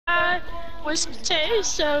was the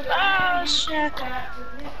taste of ocean.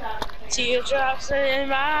 Teardrops in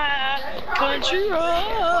my country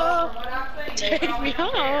road. Take me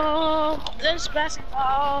home. This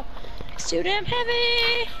basketball is too damn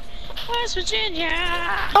heavy. West Virginia.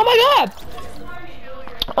 Oh my god!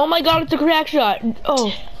 Oh my god, it's a crack shot.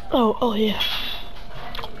 Oh yeah.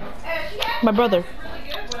 My brother.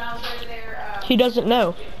 He doesn't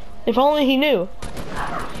know. If only he knew.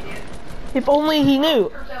 If only he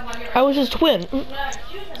knew. I was his twin. Clean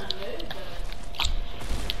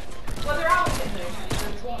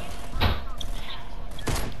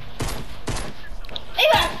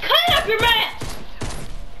up your mess!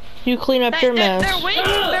 You clean up your mess.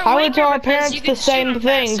 I would tell our parents the same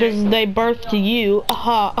thing because they birthed you.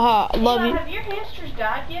 Love you. Have your hamsters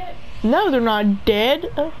died yet? No, they're not dead.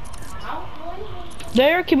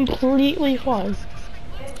 They're completely fine.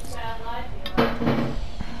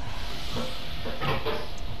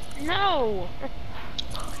 No.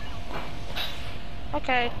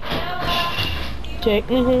 Okay. Take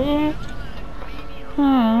me home.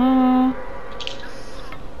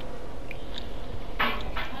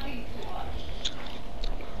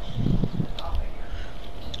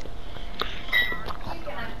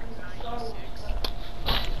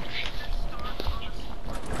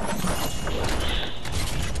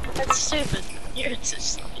 That's stupid.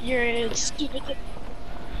 You're stupid.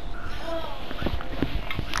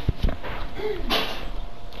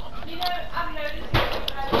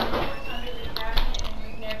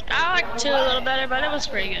 I liked 2 a little better, but it was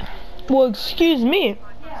pretty good. Well, excuse me.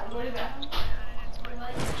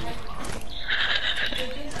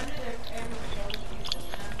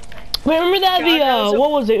 Remember that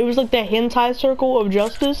what was it? It was like the hentai circle of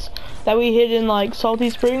justice that we hid in like Salty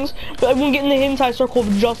Springs. But I wouldn't get in the hentai circle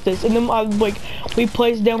of justice, and then we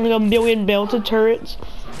placed down like 1,000,000 belted turrets.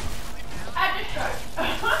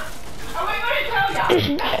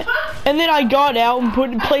 And then I got out and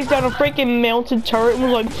placed down a freaking mounted turret and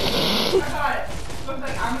was like,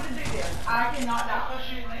 I'm gonna do this. I cannot die.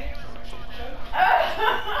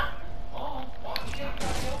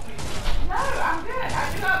 No, I'm good. I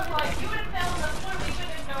knew I was like, you would have fell on the floor. We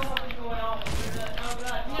couldn't have known what was going on.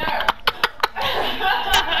 No.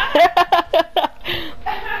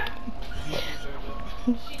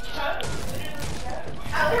 She choked.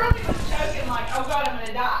 I literally was choking like, oh god, I'm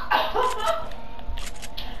gonna die.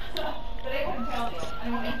 But they wouldn't tell me. I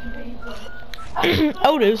don't want to be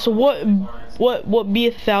Otis, what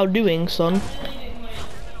beeth thou doing, son?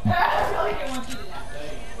 I really didn't want you to know.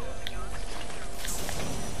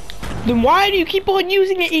 Then why do you keep on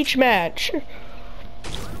using it each match? I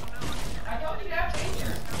told you that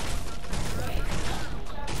danger.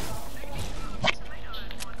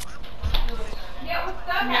 Yeah, what's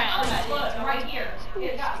that? Look, right here.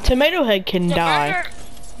 Tomato Head can die.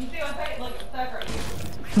 You see what I'm saying? Look, it's stuck right here.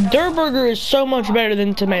 Durr Burger is so much better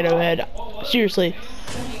than Tomato Head. Seriously.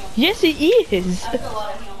 Yes, it is. That's a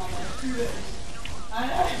lot of ham on there. I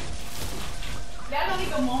know.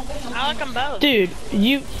 I like them both. Dude,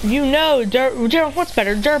 you know, what's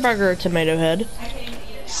better, Durr Burger or Tomato Head?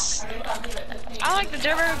 I like the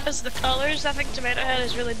Durr Burger because of the colors. I think Tomato Head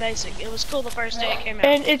is really basic. It was cool the first day it came out.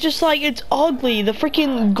 And it's just like, it's ugly. The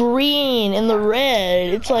freaking green and the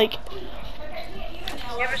red. It's like...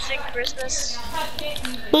 You ever sing Christmas?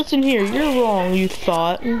 Listen here, you're wrong, you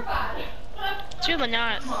thought. It's really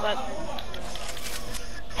not, but...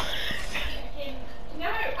 No,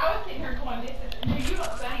 I was sitting here going, this is, you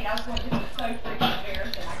look funny. I was going, this is so freaking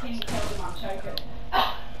embarrassing. I can't even tell them I'm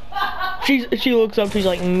choking. She looks up, she's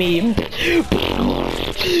like, me. It's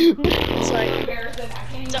like,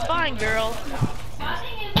 it's a fine girl. My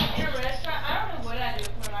thing is, in a restaurant, I don't know what I do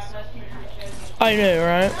when my customers are choking. I know,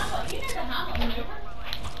 right? I'm like, you know the humble maneuver?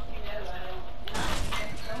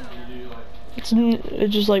 It's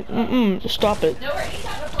just like, stop it. No, he's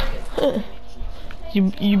not before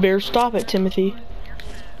You better stop it, Timothy.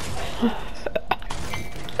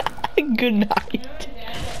 Good night.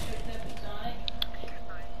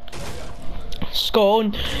 Skull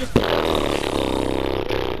and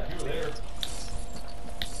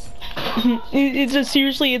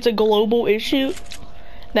seriously, it's a global issue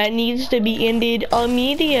that needs to be ended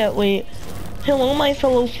immediately. Hello, my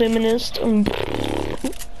fellow feminist.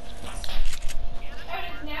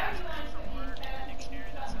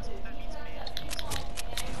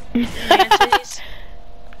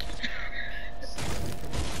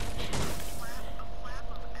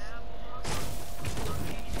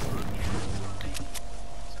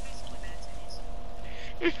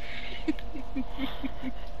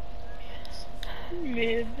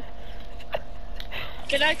 Mid.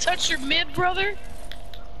 Can I touch your mid, brother?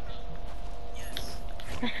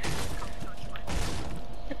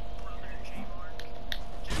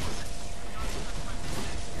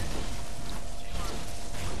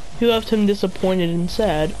 You left him disappointed and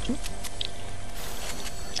sad.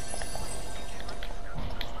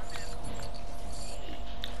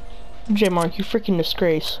 J-Mark, you freaking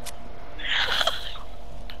disgrace.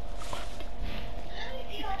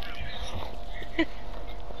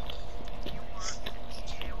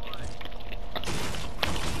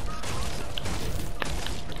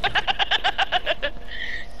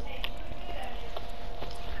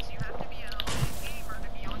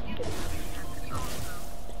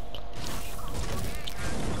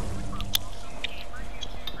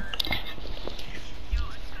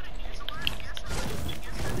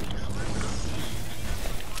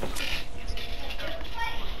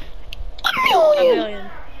 $1 million.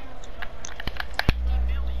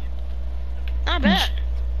 Not bad.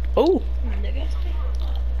 Oh. Nigga.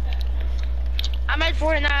 I made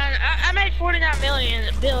 49. I made 49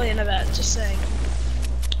 billion of that. Just saying.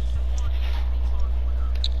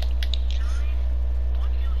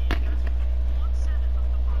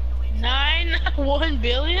 1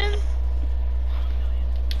 billion.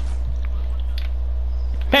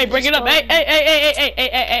 Hey, bring it up.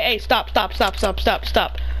 Hey, stop.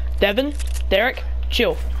 Devin, Derek,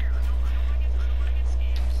 chill.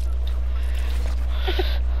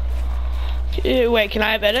 Wait, can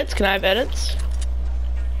I have edits?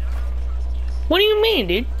 What do you mean,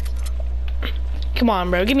 dude? Come on,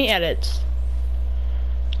 bro, give me edits.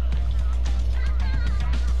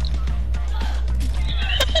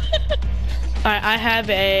 Alright, I have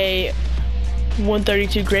a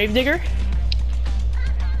 132 Gravedigger.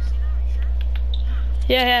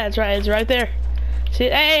 Yeah, it's right. It's right there. See,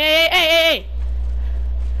 hey!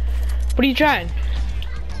 What are you trying?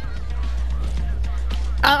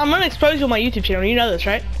 I'm gonna expose you on my YouTube channel. You know this,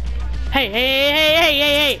 right?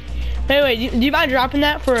 Hey! Wait. Do you mind dropping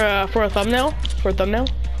that for a thumbnail?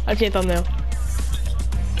 I see a thumbnail.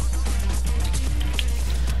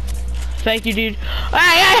 Thank you, dude.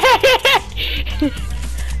 Hey!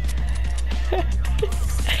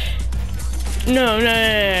 No,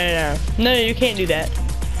 you can't do that.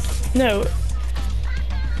 No.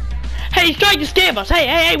 Hey, he's trying to scam us.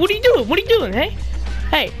 Hey, what are you doing?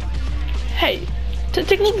 Hey.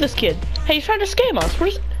 Take a look at this kid. Hey, he's trying to scam us. What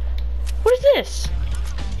is this?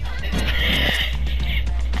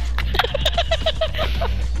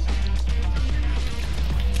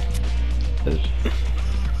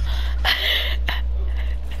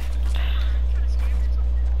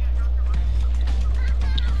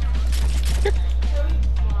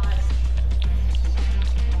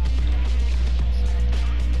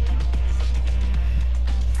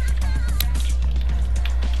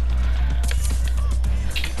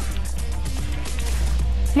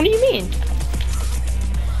 What do you mean?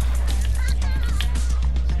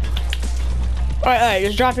 Alright,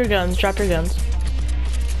 just drop your guns.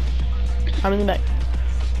 I'm in the back.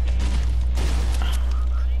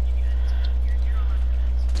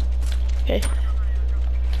 Okay.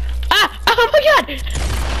 Ah! Oh my god!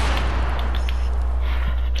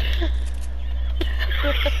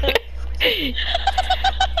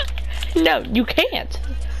 No, you can't.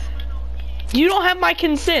 You don't have my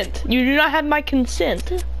consent. You do not have my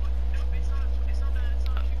consent.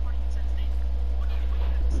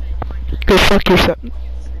 Go fuck yourself.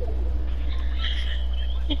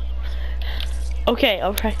 Okay.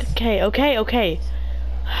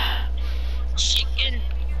 Chicken.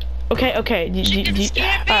 Okay.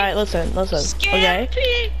 Alright, listen.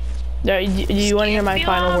 Okay. No, do you want to hear my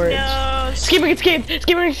final words? Skipper gets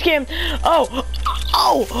scammed. Oh.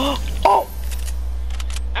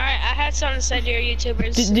 Alright, I had something to say to your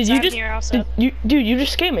YouTubers. Did you just? Here also. You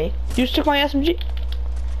just scammed me. You just took my SMG.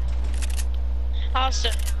 Also,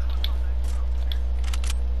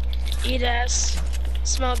 eat ass,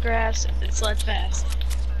 smell grass, and sled fast.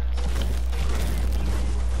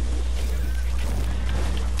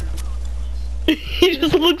 He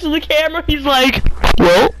just looks at the camera. He's like,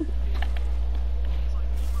 well.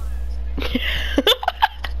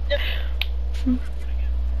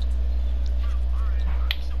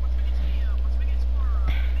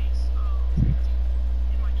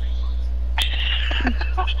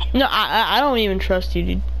 No, I don't even trust you,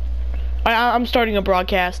 dude. I'm starting a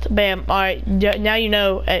broadcast. Bam. Alright, now you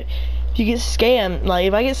know. If you get scammed, like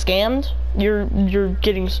if I get scammed, you're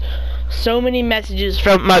getting so many messages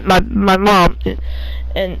from my mom,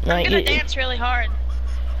 and like. I'm gonna dance really hard.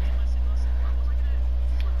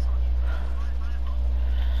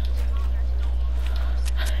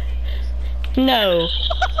 No.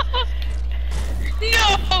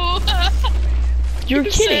 No. You're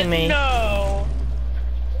kidding me. No.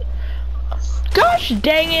 Gosh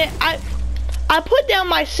dang it! I put down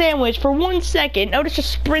my sandwich for 1 second. Otis just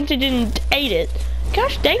sprinted and ate it.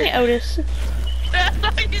 Gosh dang it, Otis. I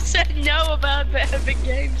thought you said no about the Epic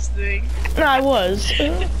Games thing. No, I was.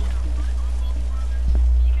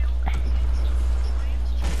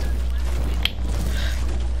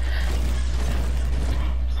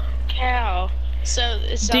 Cow. So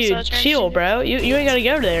it's Dude, also a chill, transgender? bro. You ain't gotta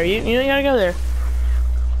go there. You ain't gotta go there.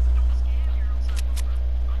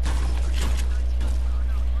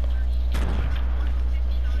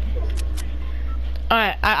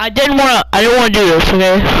 Alright, I didn't wanna do this,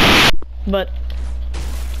 okay? But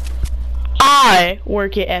I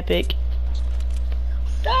work at Epic.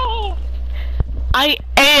 No. I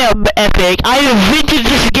am Epic. I invented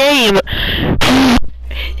this game.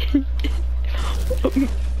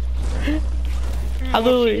 I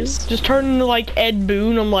literally just turned into like Ed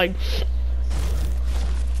Boon. I'm like,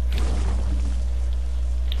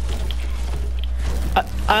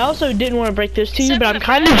 I also didn't want to break this to you, but I'm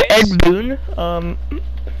kind of Ed Boon.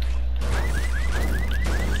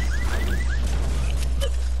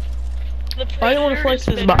 I don't want to flex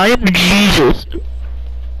this, but I am Jesus.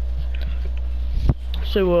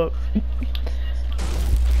 So,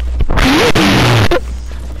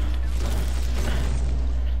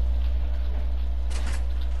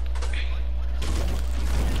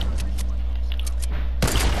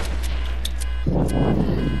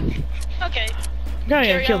 Okay. I'm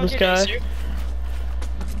gonna kill this guy.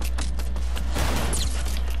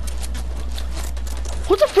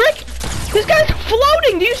 What the frick? This guy's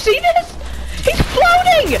floating! Do you see this? He's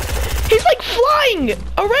floating! He's like flying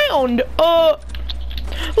around!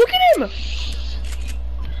 Look at him!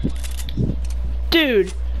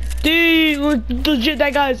 Dude, legit,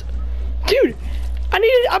 that guy's... Dude,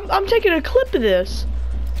 I'm taking a clip of this.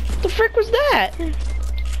 What the frick was that?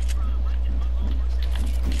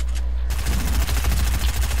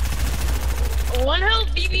 One health,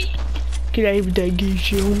 BB. Get out of that gay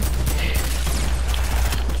show.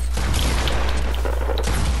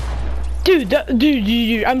 Dude,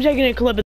 dude, I'm taking a clip of